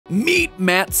Meet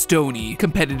Matt Stonie,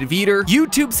 competitive eater,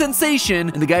 YouTube sensation,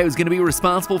 and the guy who's gonna be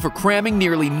responsible for cramming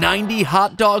nearly 90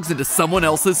 hot dogs into someone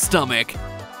else's stomach.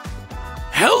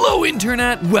 Hello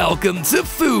Internet, welcome to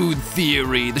Food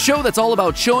Theory, the show that's all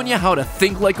about showing you how to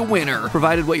think like a winner,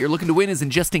 provided what you're looking to win is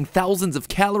ingesting thousands of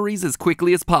calories as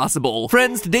quickly as possible.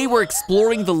 Friends, today we're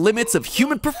exploring the limits of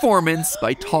human performance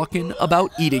by talking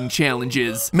about eating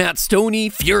challenges. Matt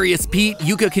Stonie, Furious Pete,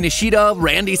 Yuka Kaneshita,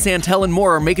 Randy Santel, and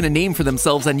more are making a name for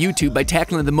themselves on YouTube by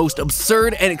tackling the most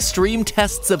absurd and extreme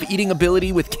tests of eating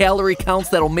ability with calorie counts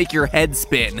that'll make your head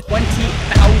spin.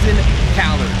 20,000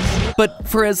 calories. But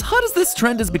for as hot as this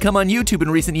trend has become on YouTube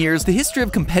in recent years, the history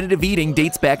of competitive eating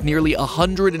dates back nearly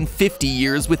 150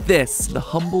 years with this, the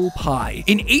humble pie.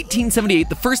 In 1878,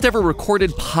 the first ever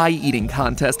recorded pie eating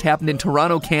contest happened in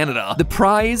Toronto, Canada. The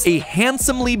prize, a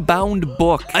handsomely bound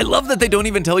book. I love that they don't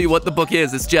even tell you what the book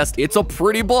is, it's a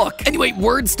pretty book. Anyway,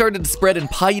 word started to spread and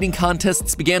pie eating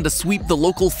contests began to sweep the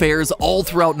local fairs all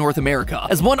throughout North America.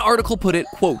 As one article put it,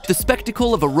 quote, "The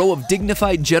spectacle of a row of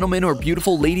dignified gentlemen or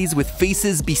beautiful ladies with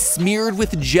faces besmeared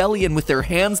with jelly and with their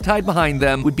hands tied behind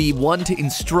them would be one to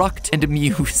instruct and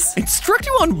amuse." Instruct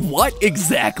you on what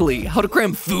exactly? How to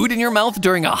cram food in your mouth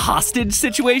during a hostage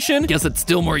situation? Guess it's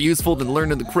still more useful than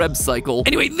learning the Krebs cycle.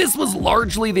 Anyway, this was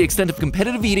largely the extent of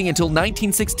competitive eating until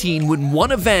 1916 when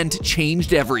one event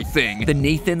changed everything. The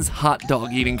Nathan's Hot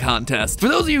Dog Eating Contest. For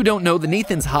those of you who don't know, the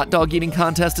Nathan's Hot Dog Eating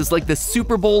Contest is like the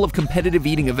Super Bowl of competitive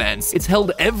eating events. It's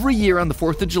held every year on the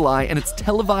 4th of July and it's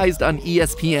televised on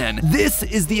ESPN. This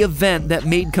is the event that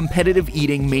made competitive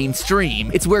eating mainstream.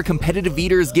 It's where competitive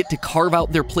eaters get to carve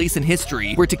out their place in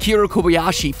history, where Takeru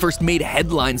Kobayashi first made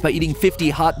headlines by eating 50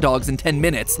 hot dogs in 10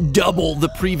 minutes, double the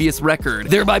previous record,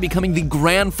 thereby becoming the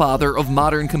grandfather of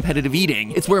modern competitive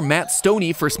eating. It's where Matt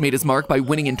Stonie first made his mark by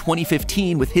winning in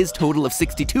 2015 with his total of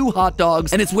 62 hot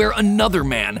dogs, and it's where another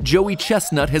man, Joey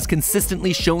Chestnut, has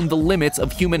consistently shown the limits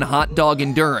of human hot dog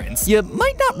endurance. You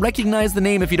might not recognize the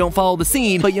name if you don't follow the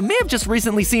scene, but you may have just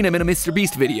recently seen him in a Mr.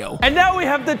 Beast video. And now we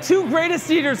have the two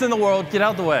greatest eaters in the world. Get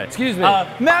out the way. Excuse me.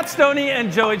 Matt Stonie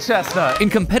and Joey Chestnut. In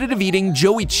competitive eating,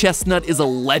 Joey Chestnut is a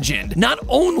legend. Not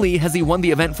only has he won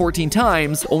the event 14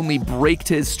 times, only break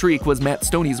to his streak was Matt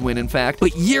Stonie's win in fact,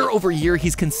 but year over year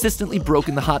he's consistently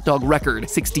broken the hot dog record.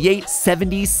 68,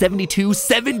 70, 72,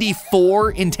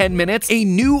 74 in 10 minutes, a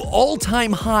new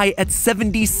all-time high at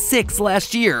 76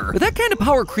 last year. With that kind of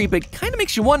power creep, it kind of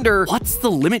makes you wonder, what's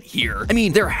the limit here? I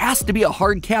mean, there has to be a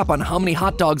hard cap on how many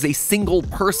hot dogs a single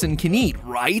person can eat,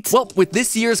 right? Well, with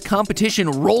this year's competition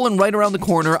rolling right around the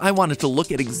corner, I wanted to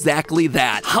look at exactly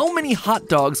that. How many hot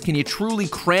dogs can you truly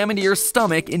cram into your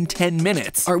stomach in 10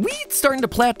 minutes? Are we starting to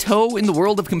plateau in the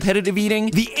world of competitive eating?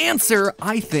 The answer,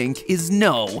 I think, is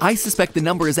no. I suspect the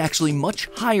number is actually much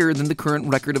higher than the current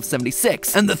record of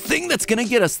 76. And the thing that's gonna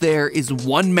get us there is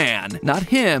one man. Not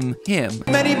him, him.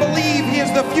 Many believe he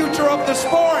is the future of the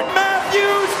sport.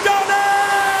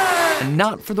 And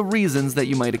not for the reasons that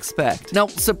you might expect. Now,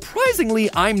 surprisingly,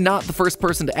 I'm not the first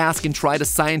person to ask and try to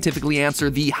scientifically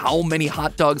answer the how many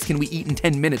hot dogs can we eat in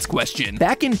 10 minutes question.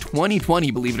 Back in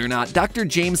 2020, believe it or not, Dr.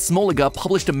 James Smoliga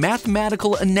published a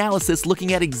mathematical analysis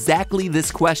looking at exactly this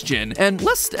question. And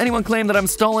lest anyone claim that I'm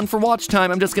stalling for watch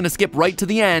time, I'm just gonna skip right to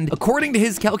the end. According to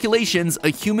his calculations, a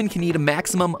human can eat a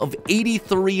maximum of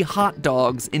 83 hot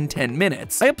dogs in 10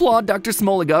 minutes. I applaud Dr.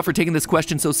 Smoliga for taking this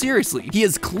question so seriously. He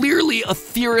is clearly a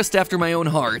theorist after my own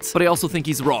heart, but I also think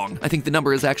he's wrong. I think the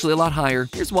number is actually a lot higher.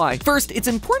 Here's why. First, it's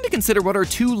important to consider what our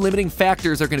two limiting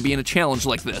factors are going to be in a challenge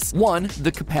like this. One,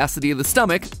 the capacity of the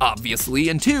stomach, obviously,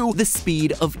 and two, the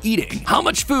speed of eating. How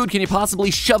much food can you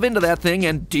possibly shove into that thing,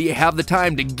 and do you have the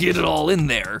time to get it all in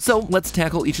there? So let's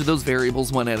tackle each of those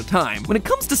variables one at a time. When it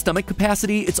comes to stomach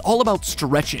capacity, it's all about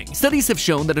stretching. Studies have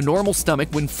shown that a normal stomach,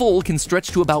 when full, can stretch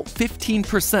to about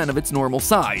 15% of its normal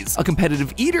size. A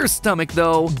competitive eater's stomach,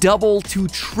 though, double to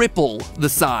triple the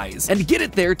size. And to get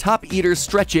it there, top eaters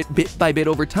stretch it bit by bit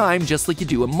over time, just like you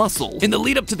do a muscle. In the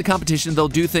lead up to the competition, they'll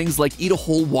do things like eat a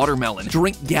whole watermelon,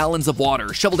 drink gallons of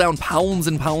water, shovel down pounds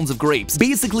and pounds of grapes,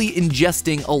 basically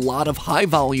ingesting a lot of high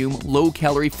volume, low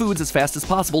calorie foods as fast as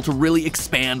possible to really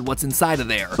expand what's inside of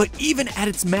there. But even at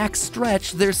its max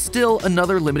stretch, there's still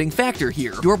another limiting factor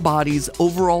here: your body's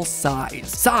overall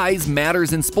size. Size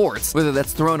matters in sports, whether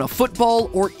that's throwing a football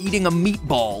or eating a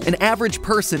meatball. An average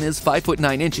person is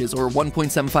 5'9" or or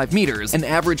 1.75 meters. An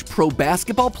average pro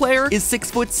basketball player is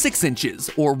 6 foot 6 inches,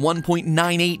 or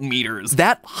 1.98 meters.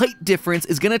 That height difference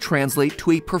is going to translate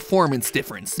to a performance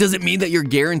difference. Does it mean that you're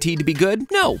guaranteed to be good?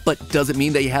 No, but does it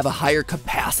mean that you have a higher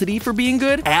capacity for being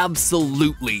good?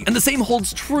 Absolutely. And the same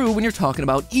holds true when you're talking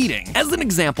about eating. As an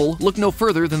example, look no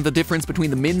further than the difference between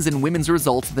the men's and women's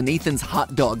results of the Nathan's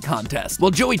hot dog contest.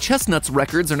 While Joey Chestnut's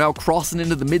records are now crossing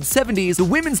into the mid-70s, the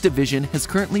women's division has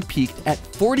currently peaked at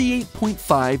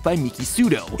 48.5 by Miki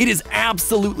Sudo. It is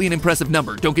absolutely an impressive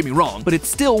number, don't get me wrong, but it's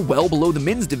still well below the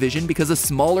men's division because a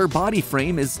smaller body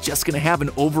frame is just gonna have an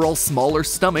overall smaller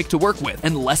stomach to work with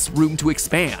and less room to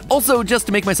expand. Also, just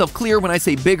to make myself clear, when I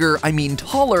say bigger, I mean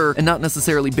taller and not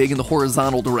necessarily big in the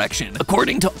horizontal direction.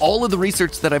 According to all of the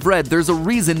research that I've read, there's a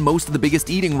reason most of the biggest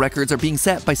eating records are being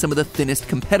set by some of the thinnest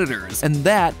competitors, and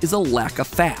that is a lack of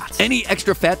fat. Any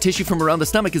extra fat tissue from around the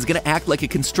stomach is gonna act like a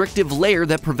constrictive layer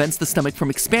that prevents the stomach from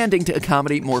expanding to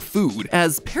accommodate more food.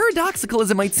 As paradoxical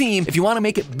as it might seem, if you want to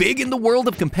make it big in the world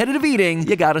of competitive eating,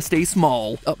 you gotta stay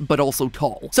small, but also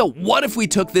tall. So what if we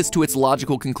took this to its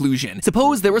logical conclusion?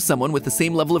 Suppose there was someone with the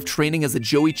same level of training as a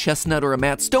Joey Chestnut or a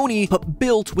Matt Stonie, but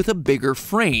built with a bigger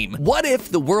frame. What if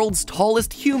the world's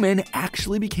tallest human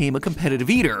actually became a competitive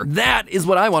eater? That is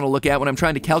what I want to look at when I'm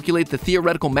trying to calculate the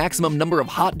theoretical maximum number of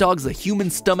hot dogs a human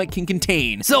stomach can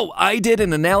contain. So I did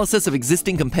an analysis of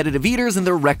existing competitive eaters and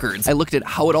their records. I looked at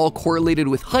how it all correlated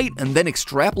with height and then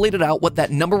extrapolated out what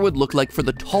that number would look like for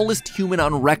the tallest human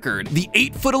on record, the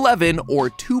 8'11" or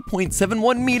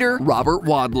 2.71 meter Robert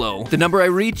Wadlow. The number I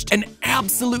reached? An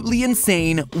absolutely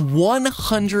insane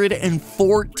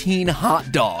 114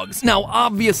 hot dogs. Now,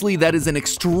 obviously that is an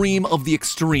extreme of the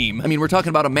extreme. I mean, we're talking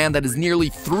about a man that is nearly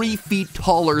 3 feet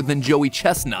taller than Joey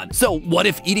Chestnut. So what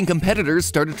if eating competitors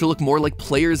started to look more like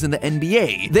players in the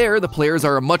NBA? There, the players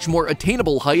are a much more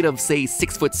attainable height of, say,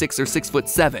 6 foot 6 or 6 foot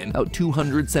 7, about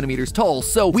 200 centimeters tall.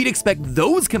 So we'd expect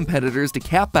those competitors to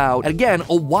cap out at, again,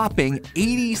 a whopping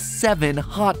 87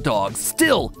 hot dogs,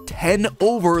 still 10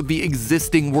 over the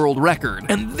existing world record.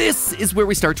 And this is where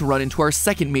we start to run into our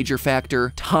second major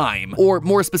factor, time. Or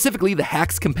more specifically, the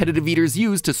hacks competitive eaters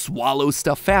use to swallow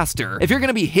stuff faster. If you're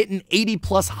gonna be hitting 80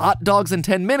 plus hot dogs in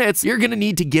 10 minutes, you're gonna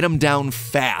need to get them down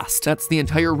fast. That's the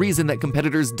entire reason that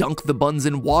competitors dunk the buns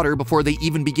in water before they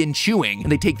even begin chewing,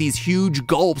 and they take these huge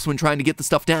gulps when trying to get the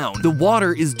stuff down. The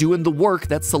water is doing the work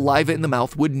that saliva in the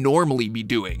mouth would normally be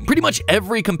doing. Pretty much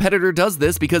every competitor does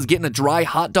this because getting a dry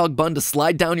hot dog bun to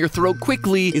slide down your throat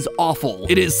quickly is awful.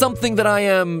 It is something that I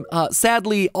am,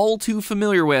 sadly, all too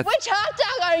familiar with. Which hot dog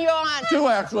are you on? 2,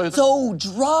 actually. So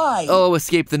dry. Oh,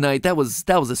 escape the night. That was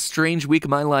a strange week of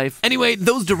my life. Anyway,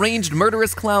 those deranged,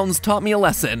 murderous clowns taught me a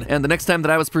lesson, and the next time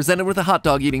that I was presented with a hot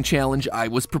dog eating challenge, I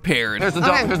was prepared. There's the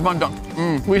dunk. There's one dunk.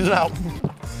 Squeeze it out.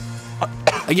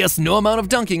 I guess no amount of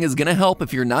dunking is gonna help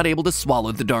if you're not able to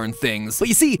swallow the darn things. But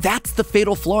you see, that's the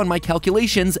fatal flaw in my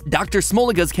calculations, Dr.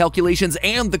 Smoliga's calculations,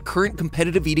 and the current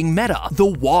competitive eating meta. The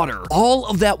water. All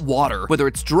of that water, whether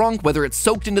it's drunk, whether it's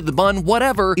soaked into the bun,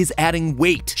 whatever, is adding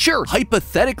weight. Sure,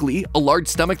 hypothetically, a large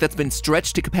stomach that's been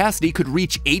stretched to capacity could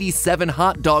reach 87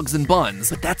 hot dogs and buns,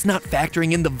 but that's not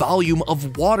factoring in the volume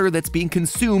of water that's being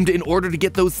consumed in order to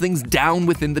get those things down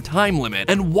within the time limit.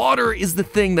 And water is the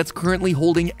thing that's currently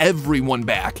holding everyone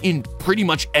back in pretty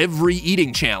much every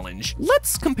eating challenge.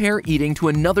 Let's compare eating to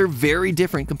another very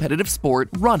different competitive sport,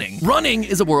 running. Running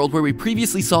is a world where we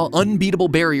previously saw unbeatable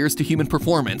barriers to human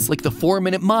performance, like the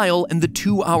 4-minute mile and the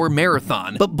 2-hour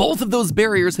marathon. But both of those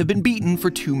barriers have been beaten for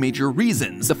 2 major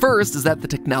reasons. The first is that the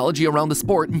technology around the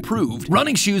sport improved.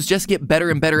 Running shoes just get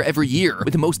better and better every year,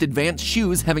 with the most advanced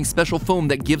shoes having special foam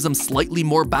that gives them slightly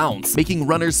more bounce, making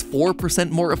runners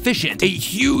 4% more efficient. A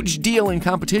huge deal in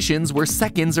competitions where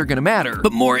seconds are gonna matter.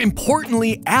 But more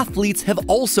importantly, athletes have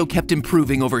also kept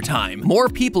improving over time. More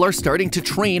people are starting to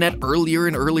train at earlier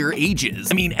and earlier ages.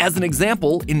 I mean, as an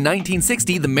example, in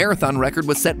 1960, the marathon record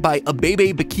was set by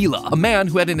Abebe Bikila, a man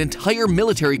who had an entire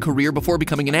military career before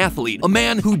becoming an athlete, a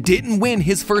man who didn't win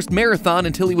his first marathon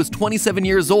until he was 27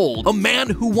 years old, a man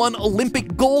who won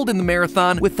Olympic gold in the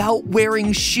marathon without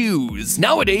wearing shoes.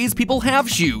 Nowadays, people have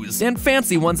shoes, and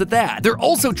fancy ones at that. They're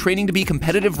also training to be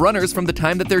competitive runners from the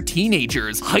time that they're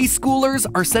teenagers. High schoolers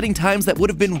are setting times that would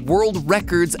have been world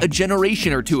records a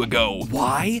generation or two ago.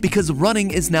 Why? Because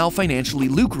running is now financially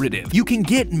lucrative. You can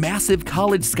get massive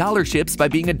college scholarships by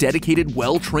being a dedicated,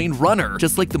 well-trained runner,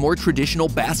 just like the more traditional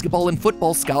basketball and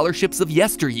football scholarships of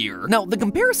yesteryear. Now, the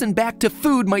comparison back to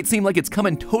food might seem like it's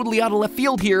coming totally out of left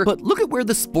field here, but look at where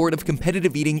the sport of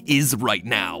competitive eating is right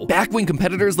now. Back when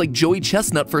competitors like Joey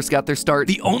Chestnut first got their start,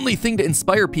 the only thing to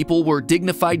inspire people were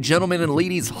dignified gentlemen and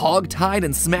ladies hog-tied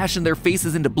and smashing their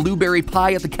faces into blueberry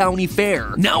strawberry pie at the county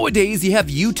fair. Nowadays, you have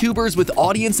YouTubers with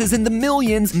audiences in the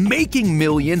millions making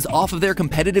millions off of their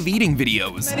competitive eating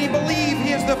videos. Many believe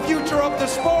he is the future of the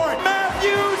sport.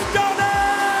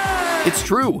 It's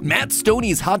true. Matt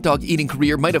Stonie's hot dog eating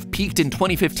career might have peaked in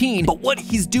 2015, but what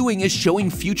he's doing is showing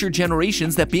future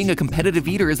generations that being a competitive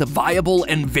eater is a viable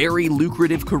and very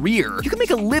lucrative career. You can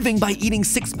make a living by eating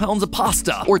 6 pounds of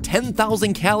pasta or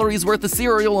 10,000 calories worth of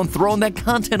cereal and throwing that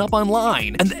content up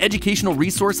online. And the educational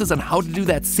resources on how to do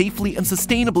that safely and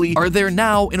sustainably are there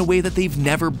now in a way that they've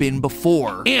never been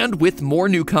before. And with more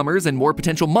newcomers and more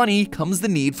potential money comes the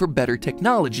need for better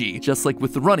technology, just like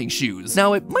with the running shoes.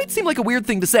 Now, it might seem like a weird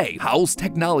thing to say. How's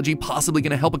technology possibly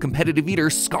going to help a competitive eater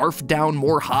scarf down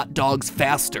more hot dogs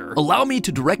faster? Allow me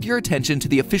to direct your attention to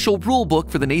the official rulebook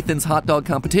for the Nathan's Hot Dog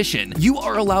Competition. You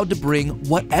are allowed to bring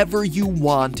whatever you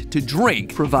want to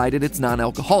drink, provided it's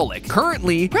non-alcoholic.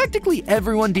 Currently, practically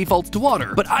everyone defaults to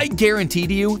water, but I guarantee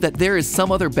to you that there is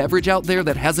some other beverage out there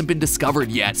that hasn't been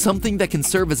discovered yet, something that can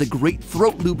serve as a great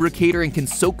throat lubricator and can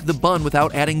soak the bun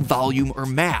without adding volume or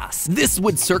mass. This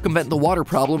would circumvent the water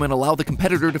problem and allow the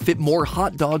competitor to fit more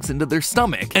hot dogs into their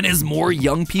stomach. And as more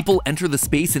young people enter the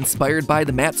space inspired by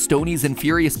the Matt Stonies and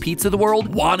Furious Pete's of the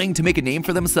world, wanting to make a name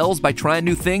for themselves by trying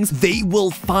new things, they will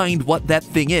find what that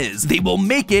thing is. They will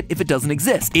make it if it doesn't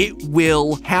exist. It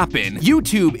will happen.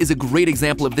 YouTube is a great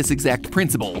example of this exact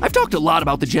principle. I've talked a lot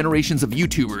about the generations of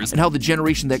YouTubers and how the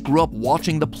generation that grew up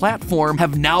watching the platform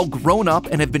have now grown up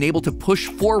and have been able to push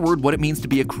forward what it means to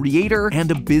be a creator and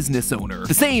a business owner.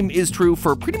 The same is true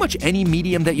for pretty much any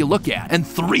medium that you look at. And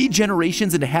 3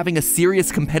 generations into having a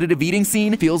serious competitive eating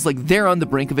scene feels like they're on the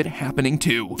brink of it happening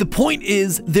too. The point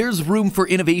is, there's room for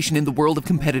innovation in the world of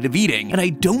competitive eating, and I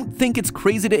don't think it's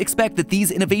crazy to expect that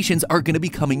these innovations are going to be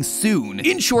coming soon.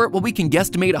 In short, while we can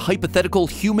guesstimate a hypothetical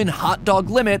human hot dog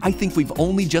limit, I think we've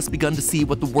only just begun to see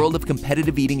what the world of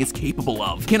competitive eating is capable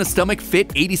of. Can a stomach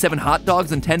fit 87 hot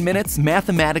dogs in 10 minutes?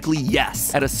 Mathematically,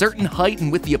 yes. At a certain height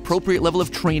and with the appropriate level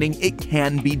of training, it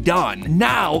can be done.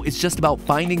 Now, it's just about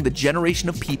finding the generation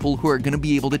of people who are going to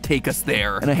be able to take us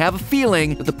there. And I have a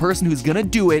feeling that the person who's gonna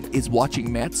do it is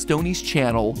watching Matt Stonie's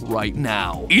channel right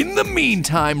now. In the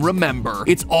meantime, remember,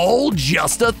 it's all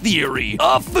just a theory.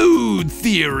 A food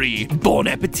theory. Bon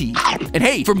appetit. And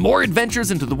hey, for more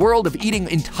adventures into the world of eating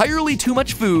entirely too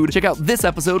much food, check out this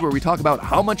episode where we talk about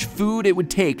how much food it would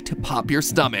take to pop your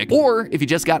stomach. Or, if you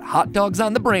just got hot dogs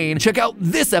on the brain, check out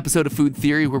this episode of Food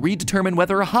Theory where we determine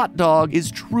whether a hot dog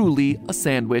is truly a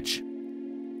sandwich.